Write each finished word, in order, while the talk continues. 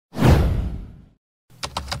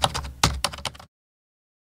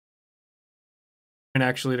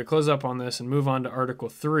actually, to close up on this and move on to Article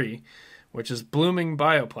 3, which is Blooming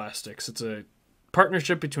Bioplastics. It's a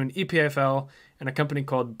partnership between EPFL and a company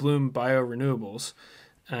called Bloom Biorenewables.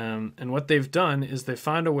 And what they've done is they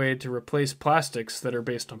found a way to replace plastics that are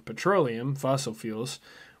based on petroleum, fossil fuels,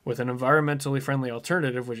 with an environmentally friendly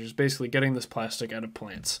alternative, which is basically getting this plastic out of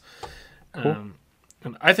plants. Cool.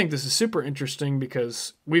 And I think this is super interesting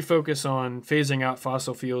because we focus on phasing out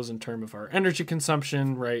fossil fuels in terms of our energy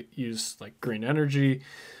consumption, right? Use like green energy,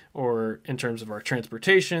 or in terms of our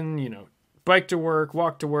transportation, you know, bike to work,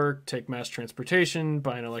 walk to work, take mass transportation,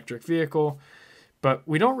 buy an electric vehicle. But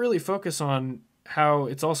we don't really focus on how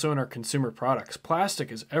it's also in our consumer products.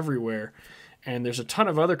 Plastic is everywhere, and there's a ton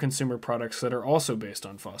of other consumer products that are also based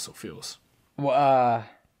on fossil fuels. Well,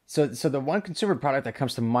 so the one consumer product that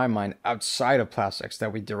comes to my mind outside of plastics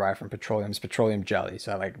that we derive from petroleum is petroleum jelly.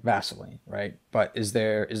 So like Vaseline, right? But is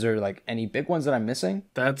there like any big ones that I'm missing?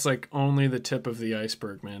 That's like only the tip of the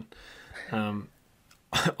iceberg, man.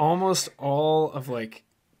 Almost all of like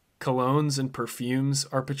colognes and perfumes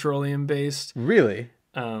are petroleum based. Really?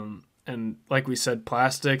 And like we said,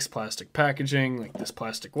 plastics, plastic packaging, like this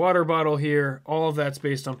plastic water bottle here, all of that's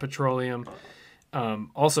based on petroleum.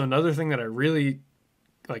 Also, another thing that I really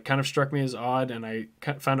like kind of struck me as odd, and I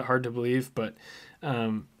found it hard to believe, but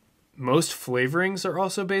most flavorings are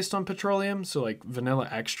also based on petroleum. So like vanilla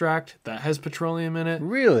extract, that has petroleum in it.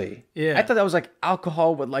 Really? Yeah. I thought that was like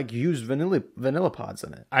alcohol with like used vanilla pods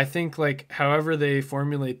in it. I think like however they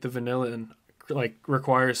formulate the vanilla and like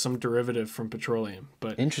requires some derivative from petroleum.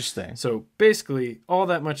 But Interesting. so basically all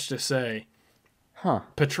that much to say,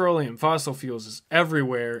 petroleum, fossil fuels is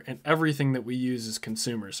everywhere, and everything that we use as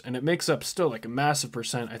consumers. And it makes up still like a massive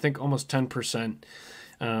percent, I think almost 10%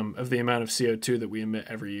 of the amount of CO2 that we emit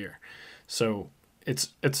every year. So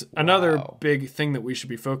it's another big thing that we should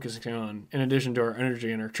be focusing on in addition to our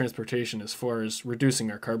energy and our transportation as far as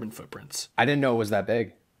reducing our carbon footprints. I didn't know it was that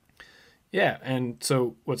big. Yeah, and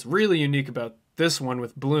so what's really unique about this one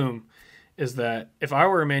with Bloom is that if I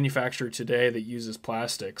were a manufacturer today that uses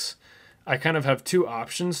plastics, I kind of have two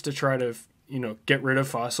options to try to, you know, get rid of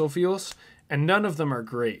fossil fuels, and none of them are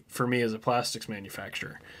great for me as a plastics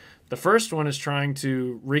manufacturer. The first one is trying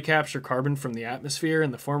to recapture carbon from the atmosphere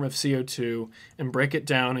in the form of CO2 and break it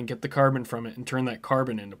down and get the carbon from it and turn that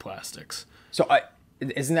carbon into plastics. So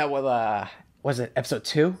isn't that what was it episode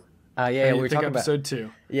 2? Yeah, we were talking about episode 2.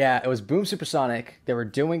 Yeah, it was Boom Supersonic. They were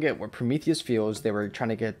doing it with Prometheus fuels. They were trying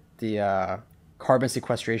to get the carbon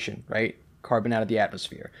sequestration, right? Carbon out of the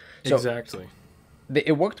atmosphere. So exactly.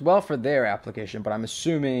 It worked well for their application, but I'm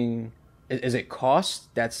assuming is it cost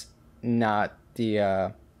that's not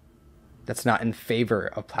in favor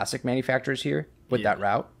of plastic manufacturers here with that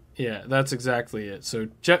route? Yeah, that's exactly it. So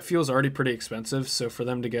jet fuel is already pretty expensive, so for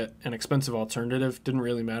them to get an expensive alternative didn't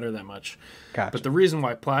really matter that much. Gotcha. But the reason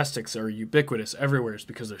why plastics are ubiquitous everywhere is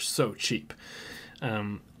because they're so cheap.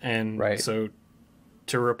 So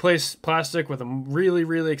to replace plastic with a really,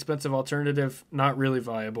 really expensive alternative, not really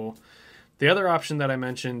viable. The other option that I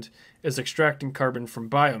mentioned is extracting carbon from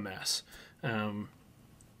biomass,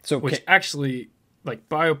 which actually, like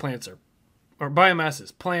bioplants or biomass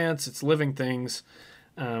is plants, it's living things.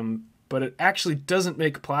 But it actually doesn't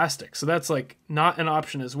make plastic. So that's like not an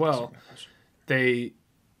option as well. They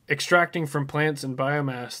extracting from plants and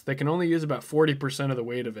biomass, they can only use about 40% of the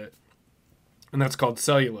weight of it. And that's called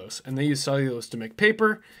cellulose. And they use cellulose to make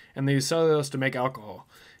paper, and they use cellulose to make alcohol.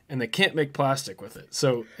 And they can't make plastic with it.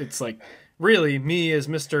 So it's like really me as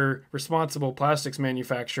Mr. Responsible Plastics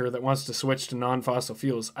Manufacturer that wants to switch to non-fossil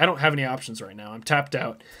fuels. I don't have any options right now. I'm tapped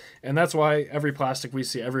out. And that's why every plastic we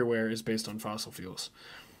see everywhere is based on fossil fuels.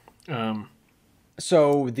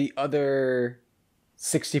 So the other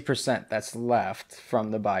 60% that's left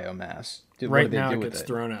from the biomass, right now it gets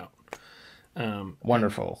thrown out.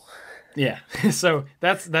 Wonderful. Yeah. So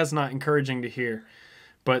that's not encouraging to hear.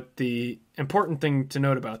 But the important thing to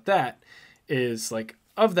note about that is like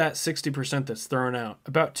of that 60% that's thrown out,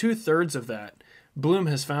 about 2/3 of that, Bloom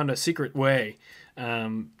has found a secret way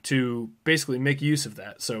to basically make use of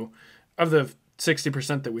that. So of the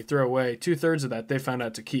 60% that we throw away, 2/3 of that they found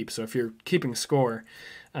out to keep. So if you're keeping score,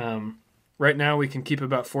 right now we can keep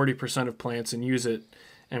about 40% of plants and use it,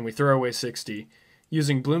 and we throw away 60.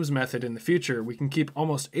 Using Bloom's method in the future, we can keep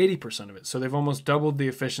almost 80% of it. So they've almost doubled the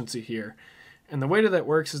efficiency here. And the way that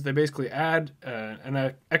works is they basically add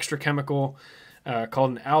an extra chemical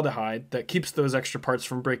called an aldehyde that keeps those extra parts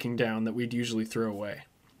from breaking down that we'd usually throw away.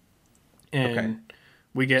 And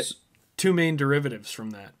we get two main derivatives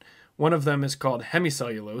from that. One of them is called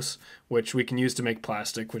hemicellulose, which we can use to make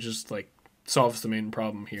plastic, which is like solves the main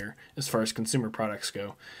problem here as far as consumer products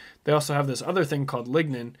go. They also have this other thing called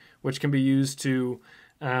lignin, which can be used to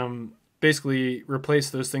basically replace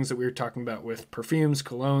those things that we were talking about with perfumes,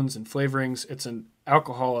 colognes, and flavorings. It's an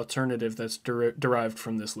alcohol alternative that's derived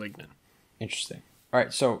from this lignin. Interesting. All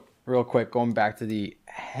right, so real quick, going back to the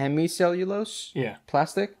hemicellulose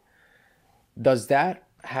plastic, does that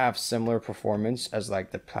have similar performance as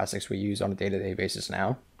like the plastics we use on a day-to-day basis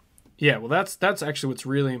now? Yeah, well, that's actually what's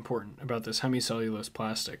really important about this hemicellulose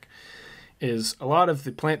plastic is a lot of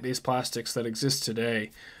the plant-based plastics that exist today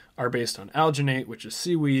are based on alginate, which is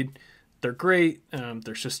seaweed. They're great,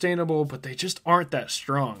 they're sustainable, but they just aren't that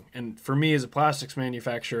strong. And for me as a plastics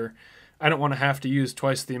manufacturer, I don't want to have to use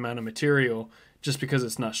twice the amount of material just because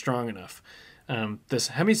it's not strong enough. This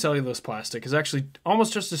hemicellulose plastic is actually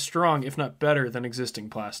almost just as strong, if not better, than existing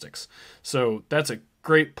plastics. So that's a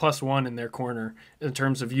great plus one in their corner in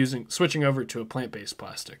terms of switching over to a plant-based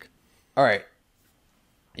plastic. All right.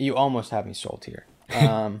 You almost have me sold here.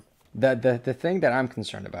 The thing that I'm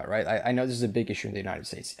concerned about, right? I know this is a big issue in the United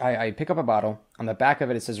States. I pick up a bottle. On the back of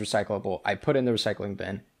it, it says recyclable. I put it in the recycling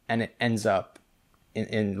bin, and it ends up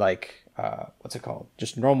in like, what's it called?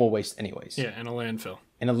 Just normal waste anyways. Yeah, in a landfill.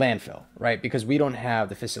 In a landfill, right? Because we don't have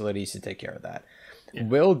the facilities to take care of that. Yeah.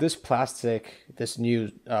 Will this plastic, this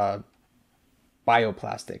new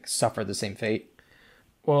bioplastic, suffer the same fate?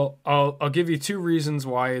 Well, I'll give you two reasons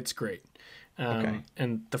why it's great. Okay.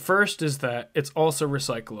 And the first is that it's also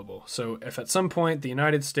recyclable. So if at some point the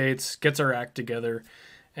United States gets our act together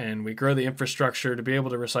and we grow the infrastructure to be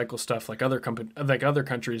able to recycle stuff like other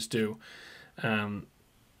countries do,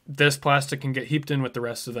 this plastic can get heaped in with the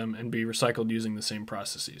rest of them and be recycled using the same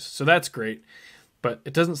processes. So that's great. But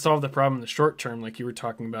it doesn't solve the problem in the short term, like you were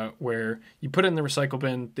talking about, where you put it in the recycle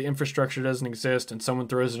bin, the infrastructure doesn't exist, and someone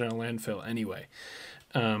throws it in a landfill anyway.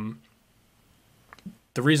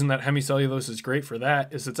 The reason that hemicellulose is great for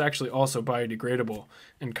that is it's actually also biodegradable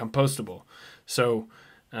and compostable. So,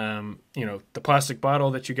 the plastic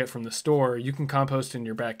bottle that you get from the store, you can compost in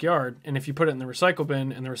your backyard. And if you put it in the recycle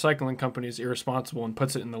bin and the recycling company is irresponsible and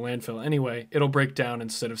puts it in the landfill anyway, it'll break down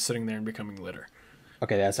instead of sitting there and becoming litter.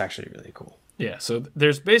 Okay, that's actually really cool. Yeah, so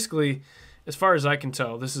there's basically, as far as I can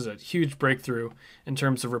tell, this is a huge breakthrough in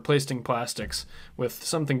terms of replacing plastics with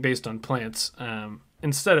something based on plants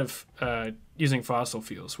instead of using fossil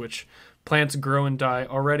fuels, which plants grow and die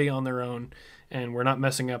already on their own, and we're not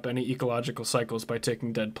messing up any ecological cycles by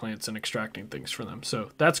taking dead plants and extracting things from them. So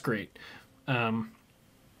that's great. And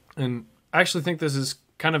I actually think this is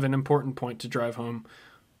kind of an important point to drive home,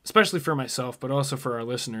 especially for myself, but also for our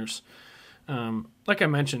listeners. Like I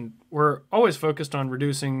mentioned, we're always focused on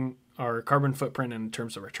reducing our carbon footprint in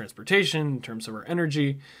terms of our transportation, in terms of our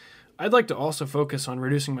energy. I'd like to also focus on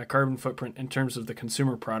reducing my carbon footprint in terms of the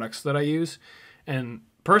consumer products that I use. And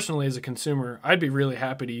personally, as a consumer, I'd be really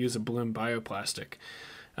happy to use a Bloom bioplastic.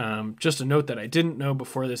 Just a note that I didn't know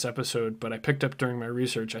before this episode, but I picked up during my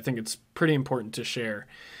research, I think it's pretty important to share,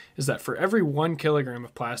 is that for every 1 kilogram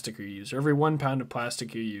of plastic you use, or every 1 pound of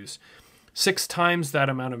plastic you use, 6 times that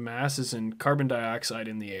amount of mass is in carbon dioxide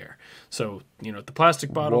in the air. So, the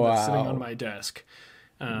plastic bottle that's sitting on my desk,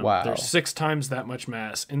 there's 6 times that much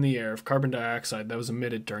mass in the air of carbon dioxide that was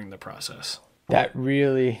emitted during the process. That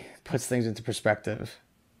really puts things into perspective.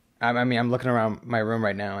 I mean, I'm looking around my room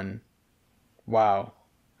right now, and wow,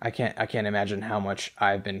 I can't imagine how much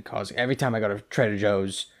I've been causing. Every time I go to Trader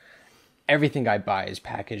Joe's, everything I buy is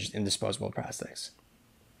packaged in disposable plastics.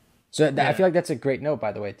 So I feel like that's a great note,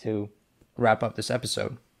 by the way, to wrap up this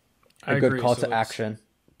episode. A good call to action.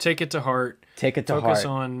 Take it to heart. Take it to heart. Focus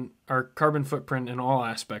on our carbon footprint in all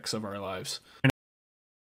aspects of our lives.